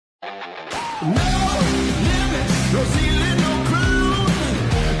No limit, no ceiling, no crown,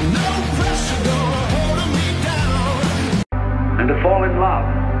 no pressure gonna hold me down. And to fall in love,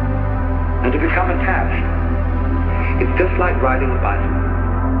 and to become attached, it's just like riding a bicycle.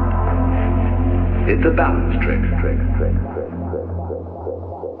 It's a balance trick.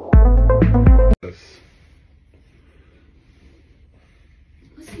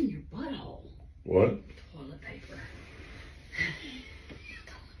 What's in your butthole? What? Toilet paper.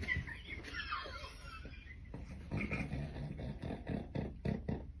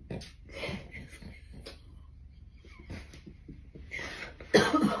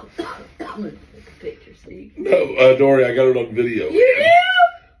 I'm gonna take a picture, Steve. No, Dory, I got it on video. You do?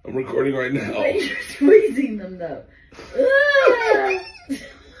 I'm recording right now. Wait, you're squeezing them though. Ah!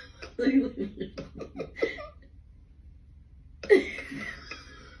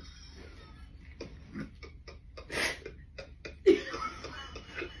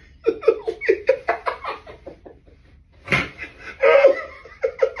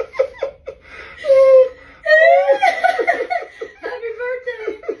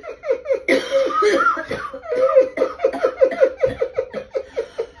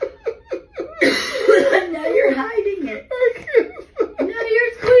 Now you're hiding it. Now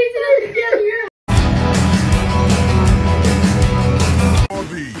you're squeezing it together.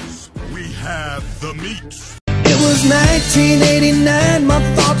 Arby's, we have the meat. It was 1989, my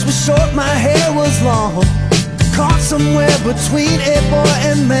thoughts were short, my hair was long. Caught somewhere between a boy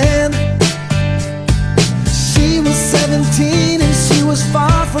and man. She was 17 and she was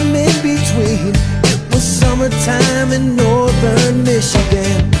far from in between. It was summertime in northern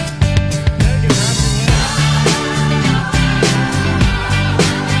Michigan.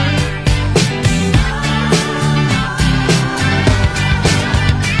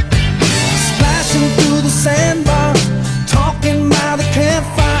 Sandbar, talking by the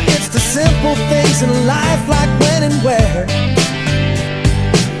campfire. It's the simple things in life, like when and where.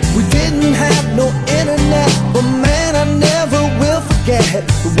 We didn't have no internet, but man, I never will forget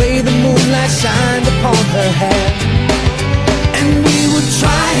the way the moonlight shined upon her hair. And we were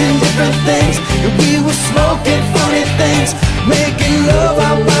trying different things, and we were smoking funny things, making love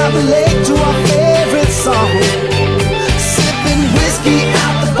out by the lake to our favorite song, sipping whiskey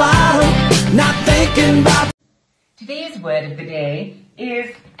out the bottle, not thinking about. Today's word of the day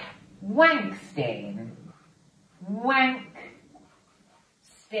is wank stain. Wank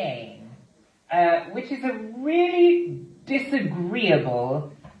stain, which is a really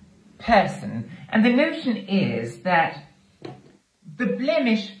disagreeable person. And the notion is that the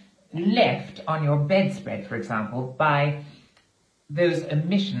blemish left on your bedspread, for example, by those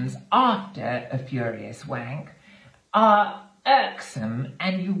emissions after a furious wank are irksome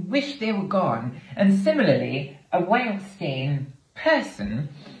and you wish they were gone. And similarly, a wank stain person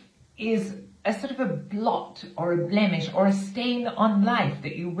is a sort of a blot or a blemish or a stain on life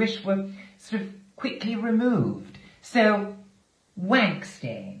that you wish were sort of quickly removed. So, wank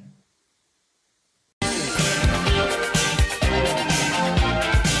stain.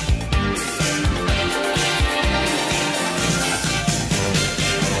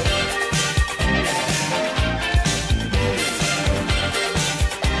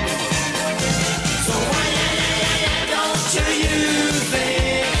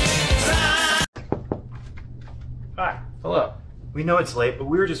 Hi. Hello. We know it's late, but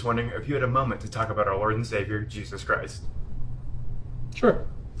we were just wondering if you had a moment to talk about our Lord and Savior, Jesus Christ. Sure.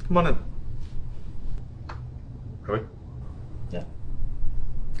 Come on in. Really? Yeah.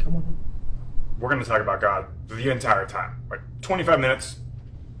 Come on in. We're going to talk about God the entire time. Like 25 minutes,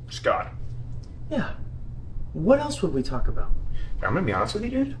 just God. Yeah. What else would we talk about? Now, I'm going to be honest with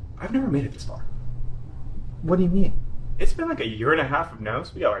you, dude. I've never made it this far. What do you mean? It's been like a year and a half of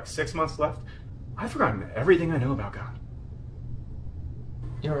no's. We got like 6 months left. I've forgotten everything I know about God.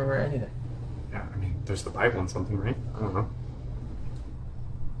 You don't remember anything? Yeah, I mean, there's the Bible and something, right? I don't know.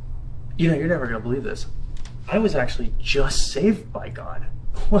 You know, you're never going to believe this. I was actually just saved by God.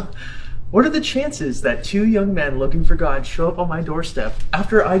 What are the chances that two young men looking for God show up on my doorstep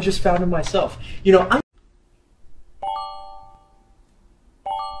after I just found him myself? You know,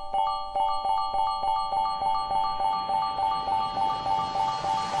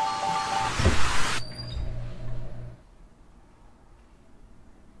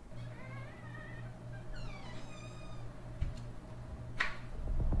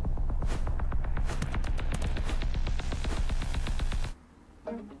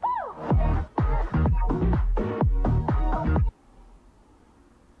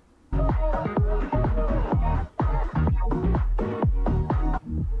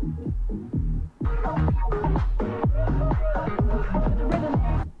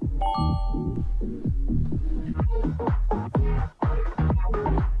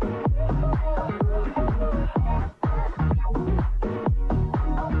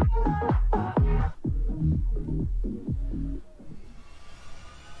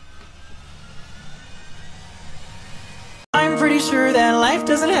 sure that life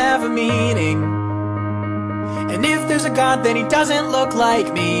doesn't have a meaning. And if there's a God, then he doesn't look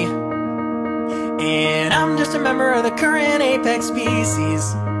like me. And I'm just a member of the current apex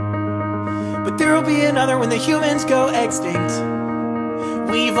species. But there'll be another when the humans go extinct.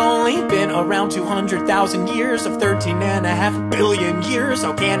 We've only been around 200,000 years of 13.5 billion years.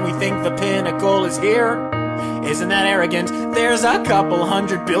 How can we think the pinnacle is here? Isn't that arrogant? There's a couple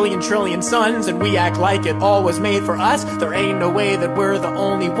 100 billion trillion suns, and we act like it all was made for us. There ain't no way that we're the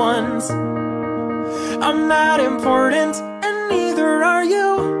only ones. I'm not important, and neither are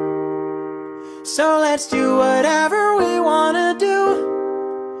you. So let's do whatever we wanna do.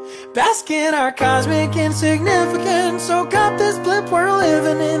 Bask in our cosmic insignificance. Soak up this blip we're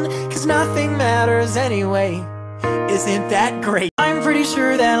living in, 'cause nothing matters anyway. Isn't that great? I'm pretty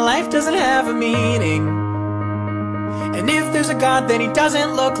sure that life doesn't have a meaning. And if there's a God, then he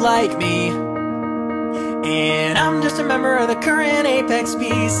doesn't look like me. And I'm just a member of the current apex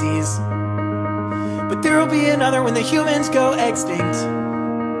species. But there'll be another when the humans go extinct.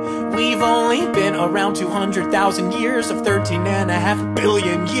 We've only been around 200,000 years of 13.5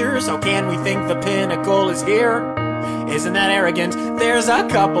 billion years. How can we think the pinnacle is here? Isn't that arrogant? There's a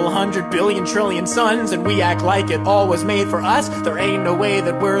couple 100 billion trillion suns, and we act like it all was made for us. There ain't no way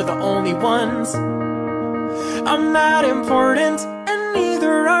that we're the only ones. I'm not important, and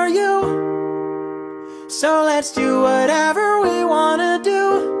neither are you. So let's do whatever we wanna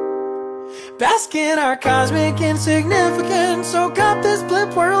do. Bask in our cosmic insignificance. Soak up this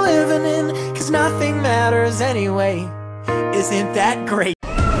blip we're living in, 'cause nothing matters anyway. Isn't that great?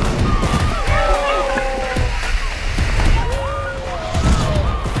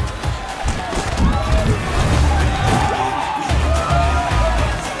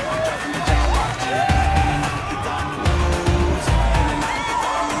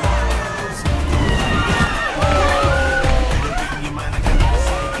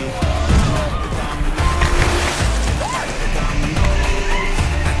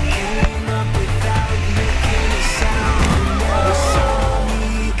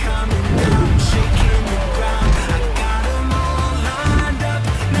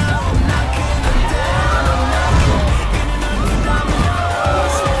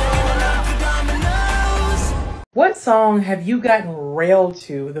 What song have you gotten railed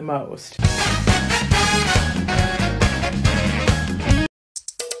to the most?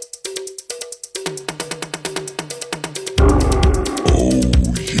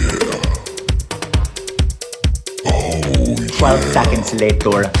 Oh, 12 seconds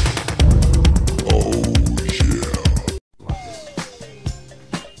later.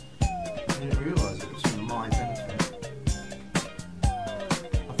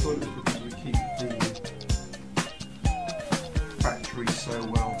 So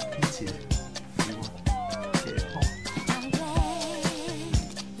well heated. You want to get it hot.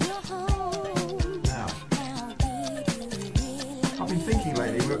 Now, I've been thinking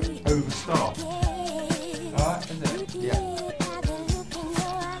lately we're overstaffed. Alright, is it? Yeah.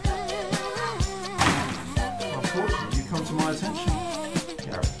 Unfortunately, you come to my attention,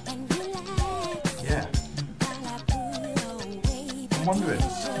 Gary. Yeah. I'm wondering,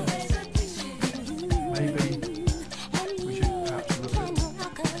 maybe we should perhaps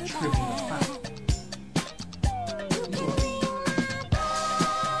look at trimming the fat.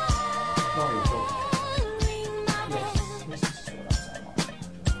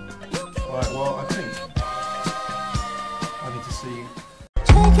 Right, well, I think I need to see.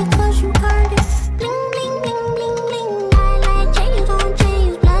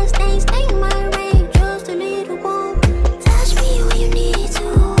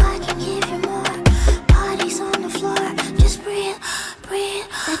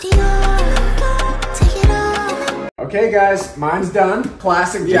 Okay, guys, mine's done.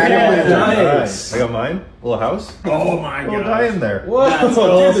 Classic Jack and Lantern. Nice. I got mine. Little house. Oh my god. Little guy in there. What? Dude,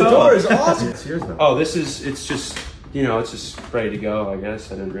 the door is awesome. It's yours now. Oh, it's just, you know, it's just ready to go, I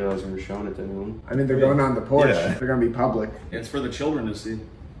guess. I didn't realize we were showing it to anyone. I mean, they're going on the porch. Yeah. They're gonna be public. It's for the children to see.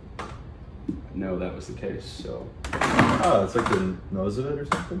 No, that was the case, so. Oh, it's like the nose of it or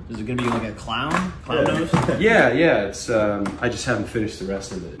something? Is it gonna be like a clown? Clown nose? Yeah, it's, I just haven't finished the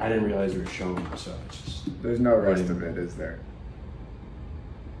rest of it. I didn't realize we were showing it, so it's just. There's no rest of it, is there?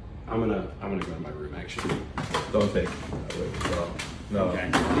 I'm gonna go to my room, actually. Don't take it. No. Okay.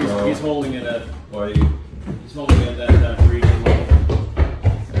 No. He's holding it at. Why are you? He's holding it at that freezing level.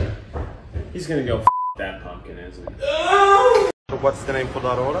 He's gonna go that pumpkin, isn't he? So what's the name for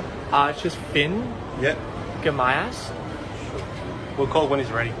that order? It's just Finn. Yeah. Get my ass. We'll call when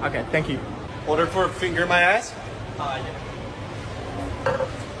he's ready. Okay, thank you. Order for finger my ass? Yeah.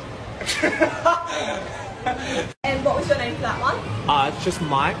 And what was your name for that one? It's just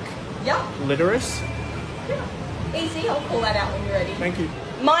Mike. Yeah. Literis. Yeah. Easy. I'll call that out when you're ready. Thank you.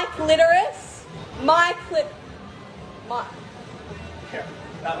 Mike Literis. Mike. Here.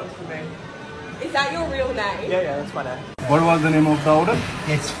 That one's for me. Is that your real name? Yeah, that's my name. What was the name of the order?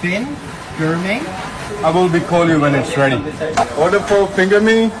 It's Finn Gourmet. I will be call you when it's ready. Order for finger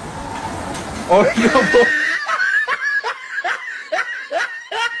me. Order for...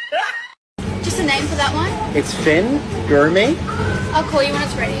 Just a name for that one? It's Finn Gourmet. I'll call you when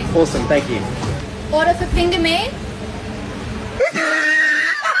it's ready. Awesome, thank you. Order for finger me.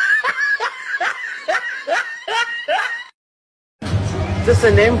 Just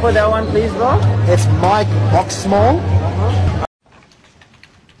a name for that one, please, bro. It's Mike Boxmall.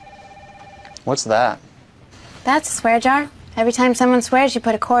 What's that? That's a swear jar. Every time someone swears, you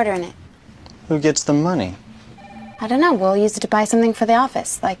put a quarter in it. Who gets the money? I don't know. We'll use it to buy something for the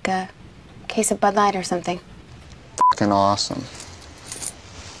office, like a case of Bud Light or something. Fucking awesome.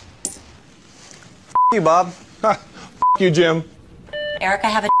 F you, Bob. F you, Jim. Eric, I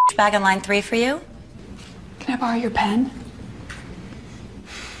have a bag on line 3 for you. Can I borrow your pen?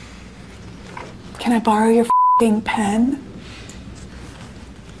 Can I borrow your f***ing pen?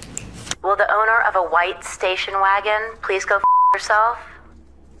 Will the owner of a white station wagon please go f yourself?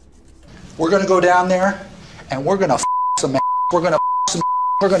 We're gonna go down there and we're gonna f some ass. We're gonna f some.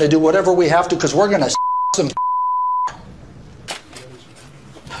 We're gonna do whatever we have to because we're gonna s some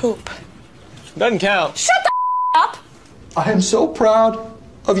poop. Doesn't count. Shut the up! I am so proud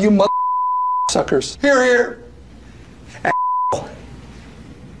of you mother suckers. Here, here.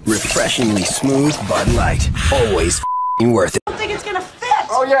 Refreshingly smooth Bud Light. Always f***ing worth it. I don't think it's gonna fit.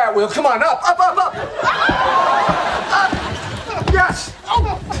 Oh yeah, Will. Come on, up. Up. Yes.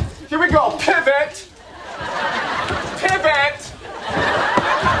 Here we go. Pivot. Pivot.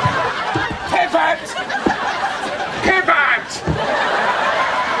 Pivot. Pivot. Pivot.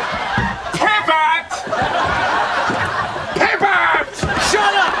 Pivot.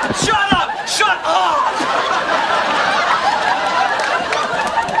 Shut up! Shut up! Shut up!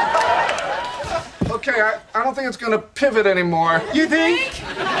 Okay, I don't think it's gonna pivot anymore. You think?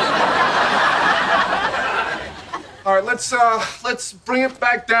 All right, let's bring it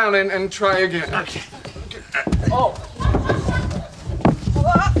back down and try again. Okay. Oh.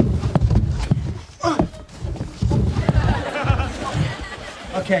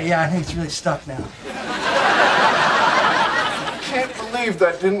 Okay, yeah, I think it's really stuck now. I can't believe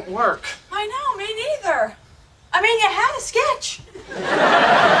that didn't work. I know, me neither. I mean, you had a sketch.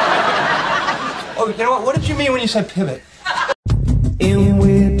 Oh, you know what? What did you mean when you said pivot? And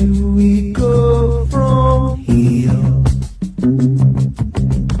where do we go from here?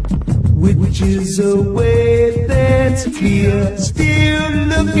 Which is a way that's clear. Still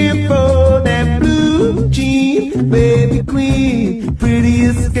looking for that blue jean, baby queen,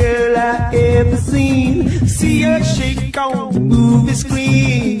 prettiest girl I ever seen. See her shake on the movie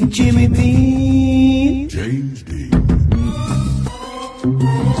screen, Jimmy Dean. James Dean.